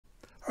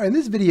right, in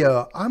this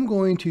video, I'm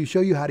going to show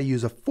you how to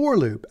use a for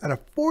loop. And a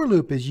for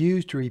loop is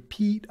used to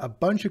repeat a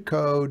bunch of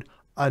code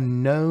a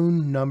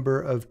known number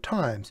of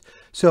times.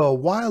 So a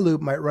while loop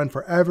might run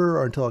forever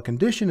or until a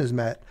condition is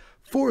met.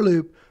 For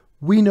loop,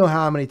 we know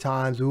how many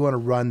times we want to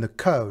run the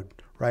code,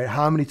 right?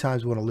 How many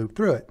times we want to loop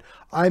through it.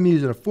 I'm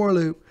using a for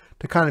loop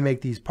to kind of make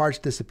these parts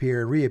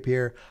disappear and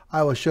reappear.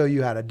 I will show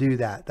you how to do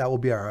that. That will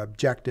be our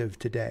objective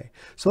today.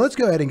 So let's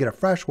go ahead and get a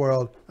fresh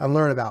world and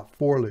learn about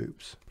for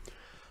loops.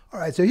 All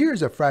right, so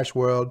here's a fresh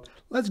world.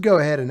 Let's go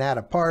ahead and add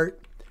a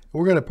part.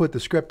 We're going to put the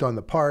script on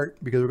the part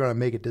because we're going to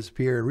make it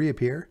disappear and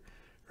reappear,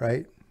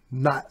 right?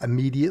 Not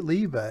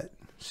immediately, but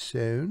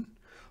soon.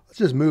 Let's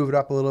just move it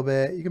up a little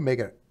bit. You can make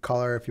it a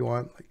color if you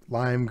want, like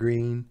lime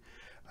green,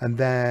 and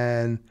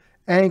then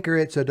anchor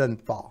it so it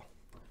doesn't fall.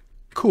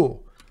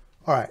 Cool.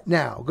 All right,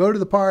 now go to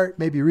the part,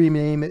 maybe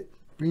rename it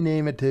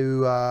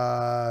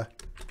to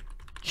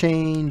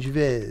change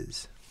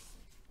viz,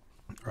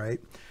 right?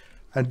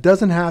 And it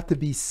doesn't have to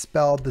be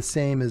spelled the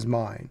same as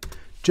mine.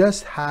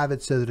 Just have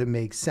it so that it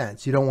makes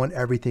sense. You don't want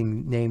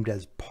everything named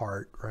as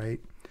part, right?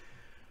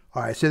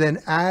 All right, so then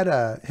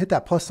hit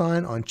that plus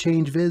sign on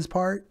change viz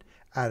part,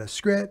 add a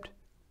script,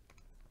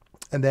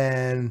 and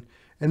then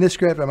in this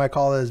script, I might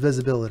call this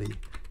visibility.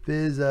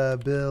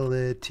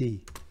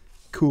 Visibility,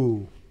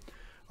 cool.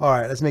 All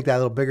right, let's make that a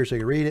little bigger so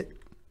you can read it.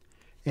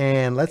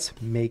 And let's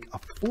make a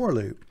for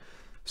loop.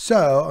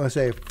 So I'm gonna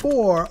say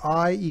for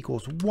I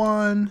equals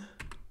 1,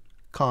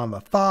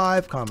 comma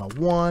 5, comma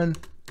 1,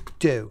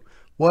 2.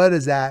 What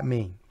does that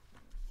mean?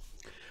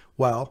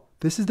 Well,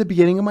 this is the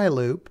beginning of my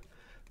loop.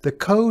 The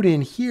code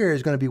in here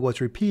is going to be what's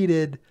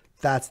repeated.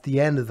 That's the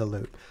end of the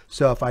loop.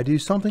 So if I do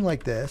something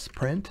like this,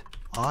 print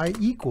I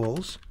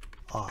equals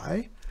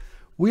I,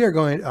 we are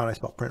going, oh, I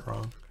spelled print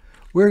wrong.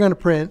 We're going to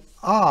print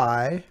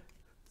I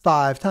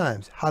 5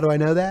 times. How do I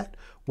know that?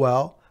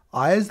 Well,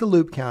 I is the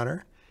loop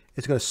counter.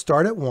 It's going to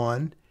start at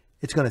 1.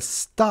 It's going to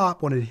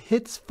stop when it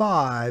hits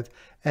 5,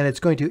 and it's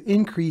going to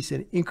increase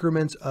in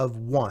increments of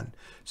 1.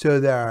 So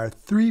there are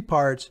 3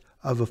 parts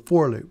of a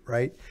for loop,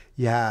 right?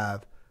 You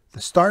have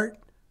the start,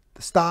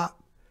 the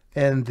stop,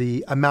 and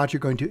the amount you're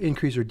going to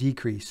increase or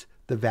decrease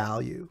the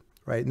value,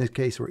 right? In this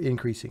case, we're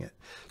increasing it.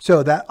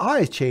 So that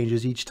I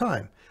changes each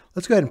time.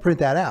 Let's go ahead and print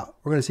that out.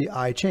 We're going to see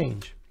I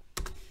change.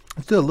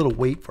 Let's do a little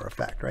wait for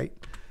effect, right?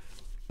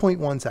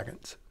 0.1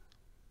 seconds.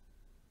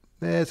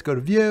 Let's go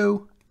to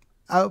view,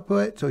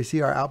 output. So we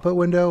see our output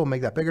window. We'll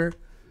make that bigger.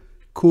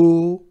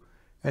 Cool.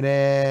 And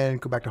then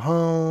go back to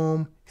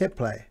home, hit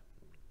play.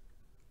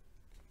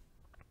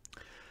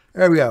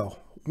 There we go.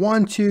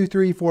 1, 2,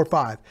 3, 4,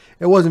 5.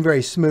 It wasn't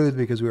very smooth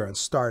because we were on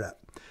startup,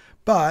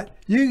 but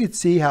you can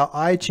see how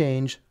I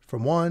changed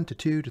from 1 to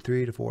 2 to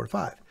 3 to 4 to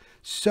 5.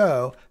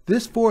 So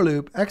this for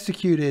loop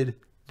executed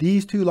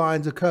these 2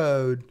 lines of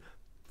code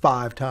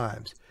 5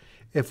 times.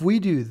 If we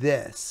do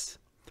this,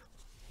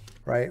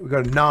 right, we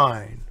go to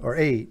 9 or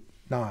 8,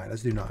 9,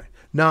 let's do 9,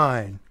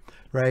 9,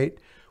 right?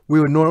 We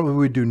would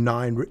normally do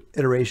 9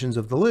 iterations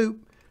of the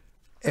loop.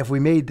 If we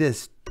made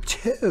this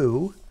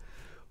 2,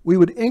 we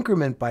would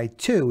increment by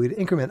 2. We'd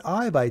increment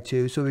I by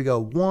 2. So we go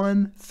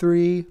 1,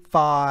 3,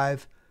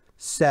 5,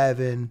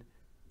 7,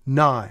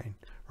 9,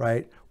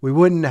 right? We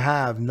wouldn't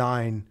have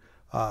 9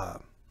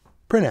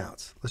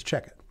 printouts. Let's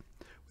check it.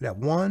 We'd have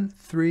 1,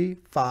 3,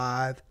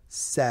 5,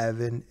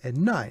 7, and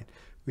 9.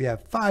 We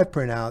have 5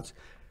 printouts.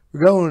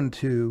 We're going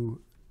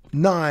to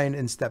 9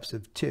 in steps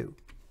of 2.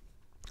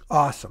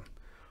 Awesome.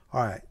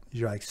 All right.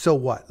 You're like, so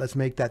what? Let's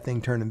make that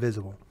thing turn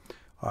invisible.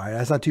 All right.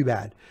 That's not too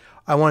bad.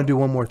 I want to do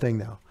one more thing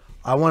though.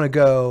 I want to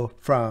go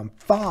from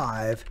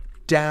 5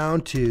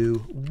 down to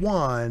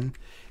 1.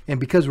 And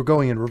because we're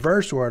going in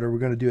reverse order, we're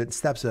going to do it in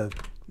steps of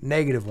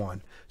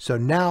 -1. So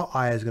now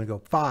I is going to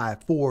go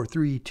 5, 4,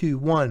 3, 2,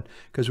 1,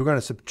 because we're going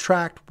to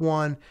subtract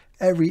 1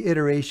 every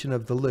iteration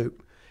of the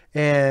loop.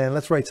 And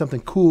let's write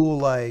something cool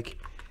like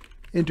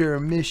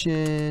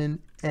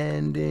intermission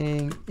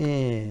ending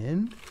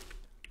in,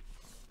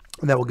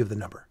 and that will give the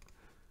number.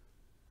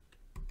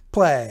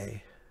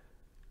 Play.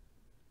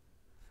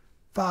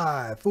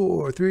 5,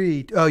 4,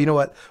 3. Oh, you know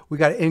what? We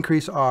got to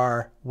increase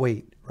our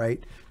weight,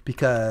 right?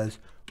 Because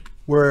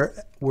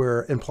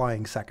we're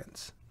implying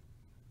seconds.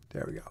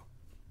 There we go.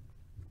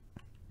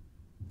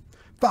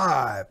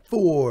 5,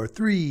 4,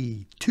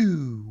 3,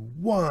 2,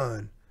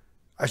 1.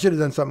 I should have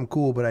done something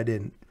cool, but I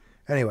didn't.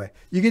 Anyway,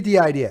 you get the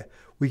idea.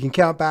 We can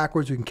count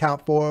backwards, we can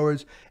count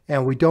forwards,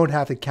 and we don't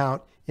have to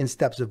count in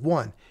steps of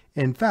 1.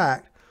 In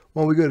fact,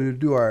 when we go to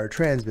do our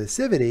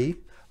transmissivity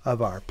of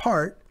our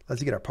part,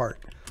 let's get our part.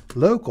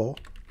 Local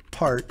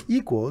part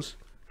equals,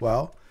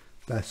 well,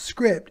 the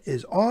script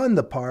is on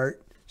the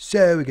part,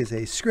 so we can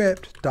say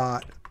script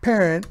dot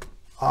parent.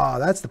 Ah,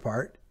 that's the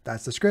part.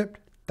 That's the script.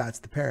 That's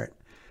the parent.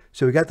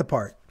 So we got the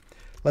part.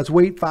 Let's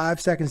wait 5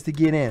 seconds to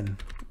get in.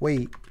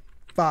 Wait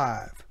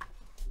 5.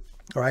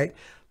 All right.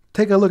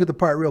 Take a look at the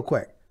part real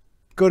quick.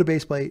 Go to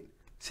base plate.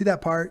 See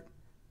that part?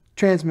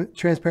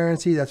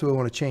 Transparency. That's what we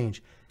want to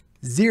change.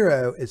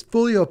 0 is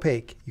fully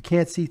opaque. You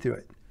can't see through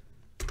it.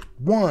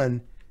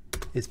 1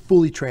 is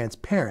fully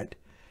transparent.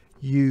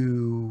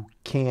 You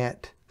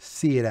can't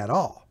see it at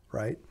all,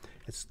 right?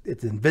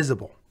 It's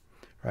invisible,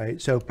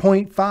 right? So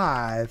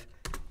 0.5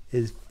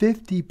 is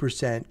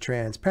 50%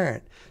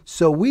 transparent.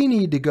 So we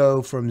need to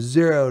go from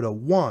 0 to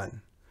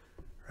 1,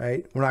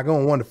 right? We're not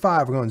going 1 to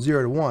 5, we're going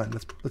 0 to 1.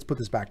 Let's put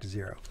this back to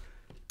 0.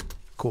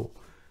 Cool.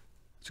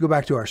 Let's go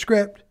back to our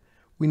script.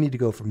 We need to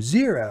go from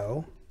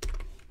 0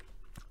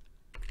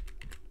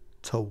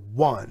 to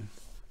 1,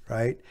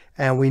 right?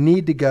 And we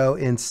need to go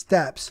in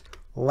steps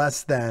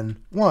less than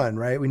 1,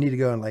 right? We need to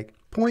go in like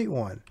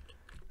 0.1,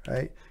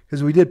 right?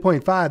 Because we did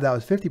 0.5, that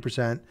was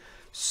 50%.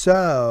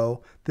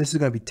 So this is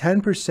going to be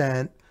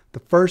 10%, the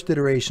first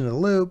iteration of the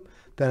loop.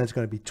 Then it's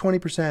going to be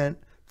 20%,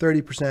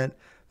 30%.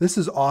 This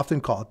is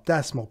often called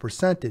decimal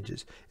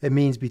percentages. It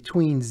means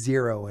between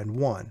 0 and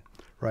 1,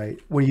 right?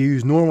 When you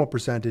use normal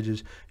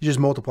percentages, you just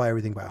multiply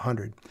everything by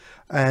 100.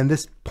 And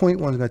this 0.1 is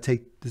going to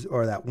take this,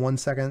 or that 1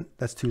 second.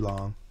 That's too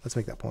long. Let's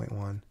make that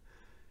 0.1.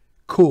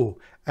 Cool.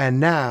 And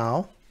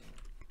now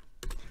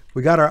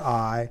we got our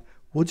I.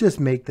 We'll just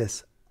make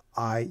this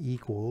I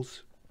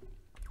equals,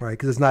 right?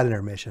 Because it's not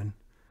intermission,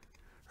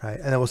 right?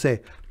 And then we'll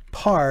say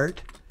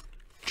part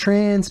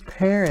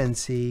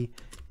transparency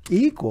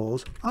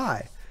equals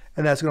I.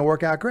 And that's going to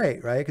work out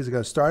great, right? Because it's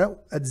going to start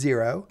at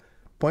 0,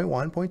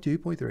 0.1, 0.2,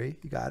 0.3.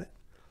 You got it.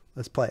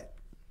 Let's play it.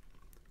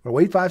 We'll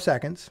wait 5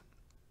 seconds.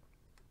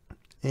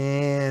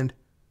 And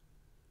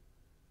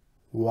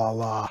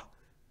voila,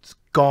 it's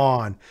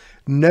gone.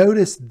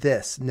 Notice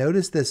this.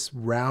 Notice this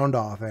round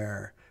off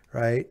error,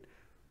 right?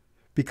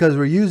 Because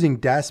we're using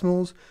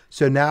decimals,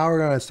 so now we're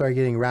going to start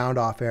getting round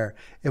off error.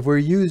 If we're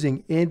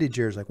using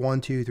integers like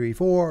 1, 2, 3,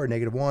 4, or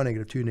 -1,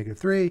 -2,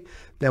 -3,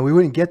 then we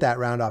wouldn't get that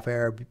round off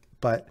error,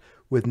 but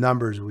with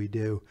numbers we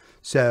do.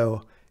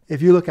 So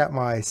if you look at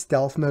my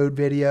stealth mode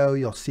video,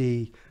 you'll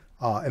see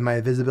in my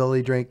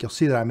visibility drink, you'll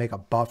see that I make a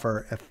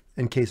buffer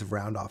in case of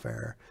round off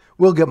error.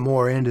 We'll get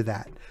more into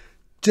that.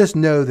 Just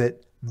know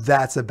that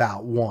that's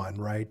about 1,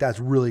 right? That's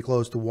really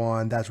close to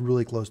 1. That's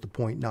really close to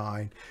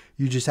 0.9.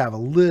 You just have a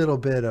little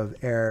bit of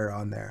error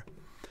on there.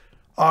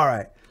 All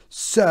right,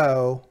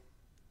 so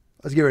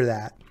let's get rid of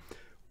that.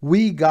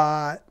 We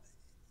got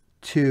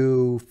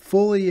to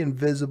fully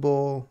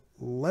invisible.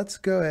 Let's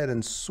go ahead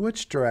and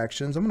switch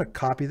directions. I'm going to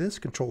copy this,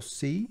 Control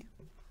C,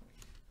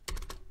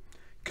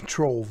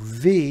 Control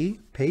V,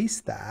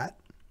 paste that,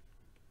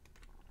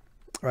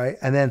 right?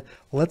 And then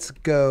let's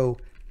go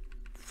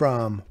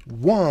from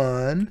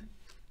 1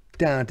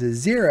 down to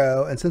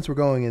 0, and since we're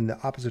going in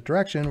the opposite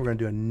direction, we're going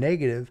to do a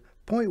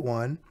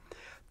 -0.1.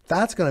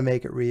 That's going to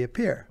make it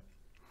reappear.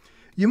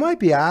 You might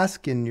be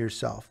asking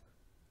yourself,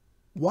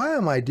 why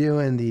am I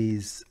doing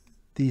these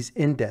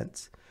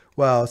indents?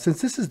 Well,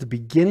 since this is the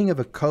beginning of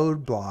a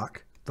code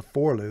block, the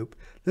for loop,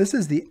 this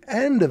is the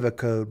end of a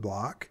code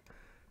block,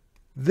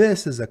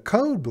 this is a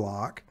code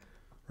block,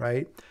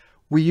 right?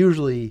 We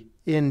usually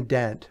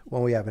indent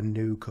when we have a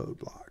new code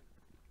block.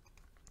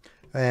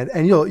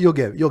 And you'll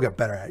get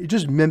better at it. You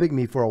just mimic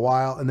me for a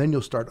while and then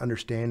you'll start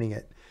understanding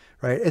it,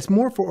 right? It's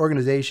more for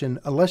organization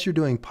unless you're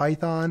doing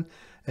Python.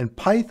 And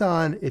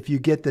Python, if you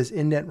get this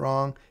indent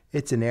wrong,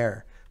 it's an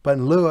error. But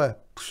in Lua,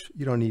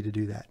 you don't need to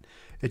do that.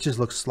 It just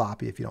looks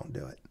sloppy if you don't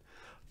do it.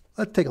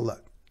 Let's take a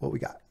look what we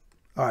got.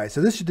 All right,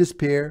 so this should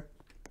disappear.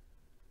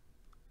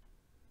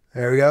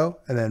 There we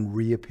go. And then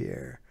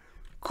reappear.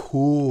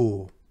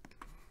 Cool.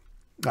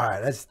 All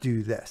right, let's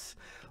do this.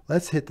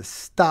 Let's hit the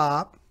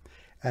stop.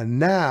 And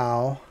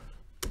now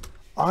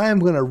I am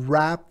going to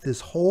wrap this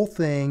whole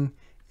thing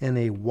in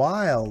a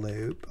while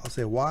loop. I'll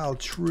say while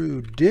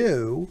true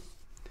do.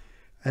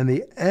 And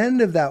the end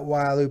of that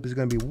while loop is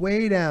going to be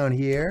way down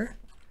here.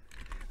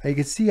 And you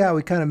can see how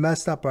we kind of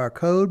messed up our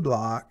code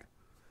block.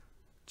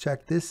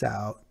 Check this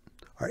out.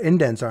 Our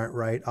indents aren't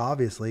right,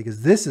 obviously,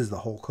 because this is the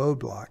whole code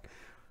block.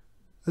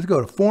 Let's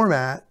go to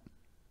Format,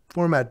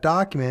 Format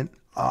Document.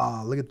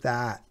 Oh, look at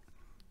that.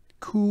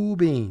 Cool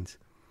beans.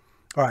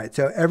 All right,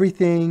 so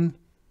everything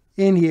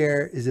in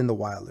here is in the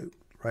while loop,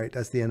 right?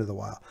 That's the end of the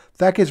while.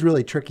 That gets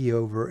really tricky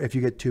over if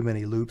you get too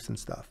many loops and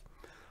stuff.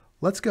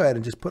 Let's go ahead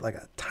and just put like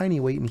a tiny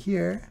wait in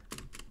here.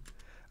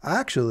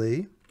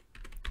 Actually,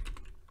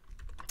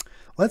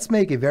 let's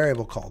make a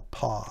variable called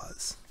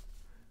pause,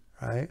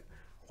 right?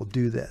 We'll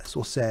do this.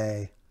 We'll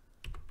say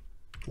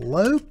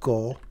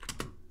local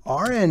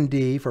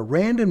RND for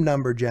random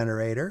number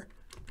generator.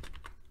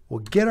 We'll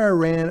get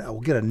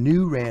a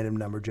new random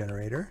number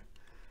generator.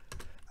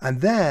 And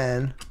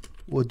then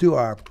we'll do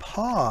our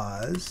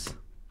pause.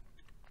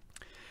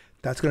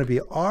 That's going to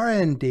be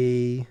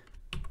RND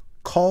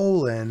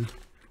colon.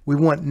 We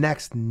want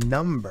next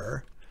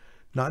number,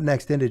 not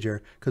next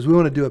integer, because we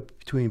want to do it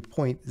between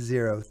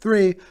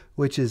 0.03,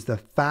 which is the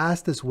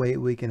fastest wait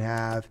we can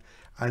have.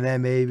 And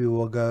then maybe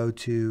we'll go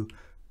to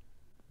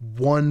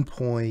 1.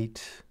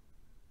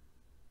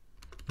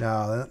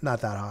 No,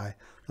 not that high.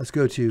 Let's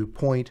go to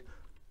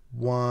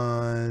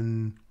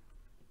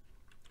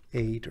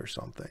 0.18 or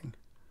something.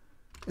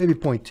 Maybe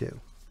 0.2.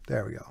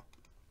 There we go.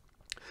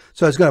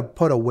 So it's going to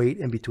put a wait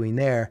in between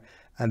there.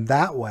 And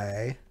that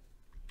way,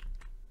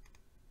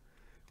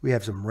 we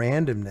have some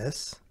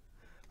randomness.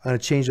 I'm going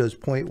to change those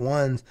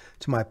 0.1s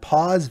to my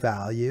pause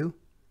value.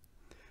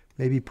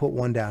 Maybe put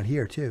one down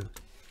here too.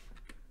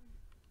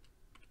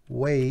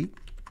 Wait,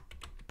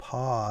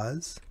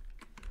 pause.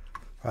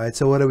 All right,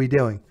 so what are we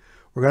doing?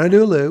 We're going to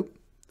do a loop.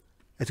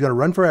 It's going to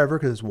run forever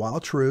because it's while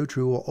true.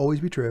 True will always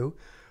be true.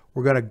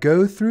 We're going to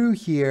go through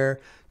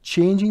here,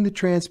 changing the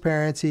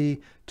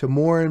transparency to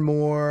more and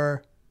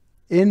more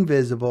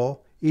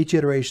invisible each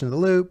iteration of the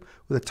loop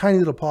with a tiny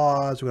little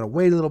pause. We're going to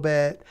wait a little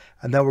bit,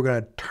 and then we're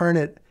going to turn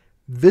it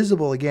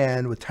visible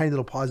again with tiny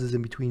little pauses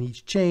in between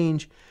each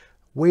change,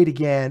 wait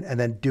again, and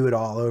then do it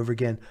all over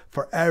again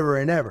forever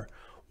and ever.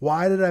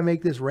 Why did I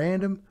make this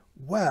random?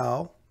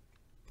 Well,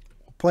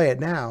 we'll play it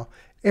now.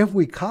 If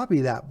we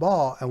copy that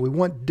ball and we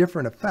want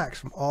different effects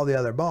from all the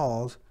other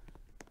balls,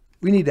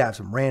 we need to have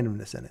some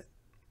randomness in it.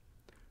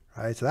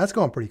 All right, so that's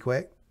going pretty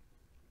quick.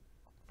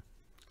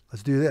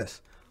 Let's do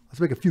this. Let's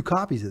make a few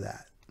copies of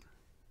that.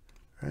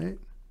 All right.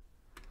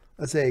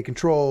 Let's say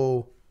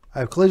I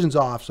have collisions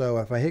off, so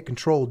if I hit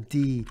Control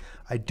D,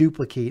 I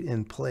duplicate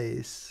in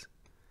place.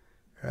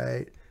 All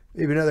right.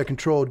 Maybe another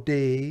Control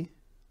D.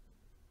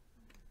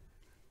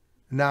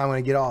 Now I'm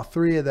going to get all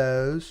three of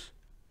those.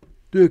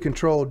 Do a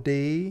Control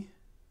D.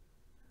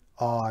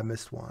 Oh, I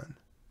missed one.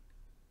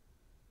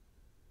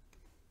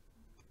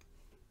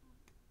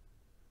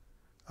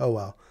 Oh,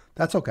 well,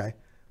 that's okay.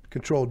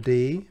 Control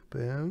D,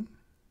 boom.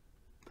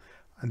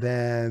 And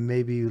then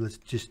maybe let's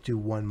just do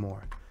one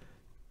more.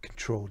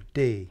 Control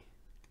D.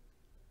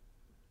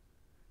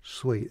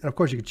 Sweet. And of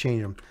course you can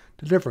change them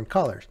to different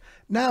colors.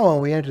 Now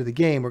when we enter the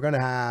game, we're going to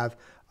have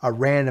a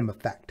random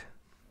effect.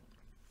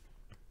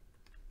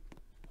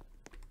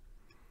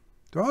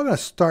 They're all going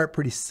to start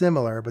pretty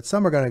similar, but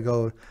some are going to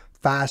go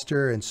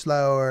faster and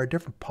slower,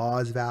 different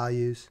pause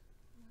values.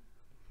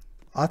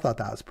 I thought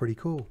that was pretty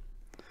cool.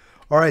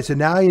 All right, so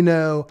now you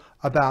know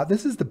about,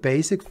 this is the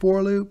basic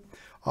for loop.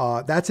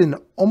 That's in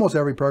almost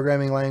every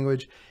programming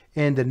language.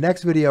 In the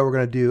next video, we're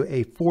going to do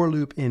a for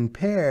loop in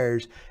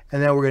pairs,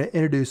 and then we're going to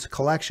introduce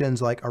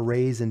collections like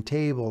arrays and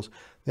tables.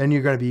 Then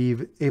you're going to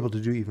be able to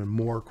do even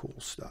more cool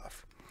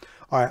stuff.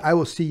 All right, I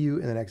will see you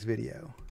in the next video.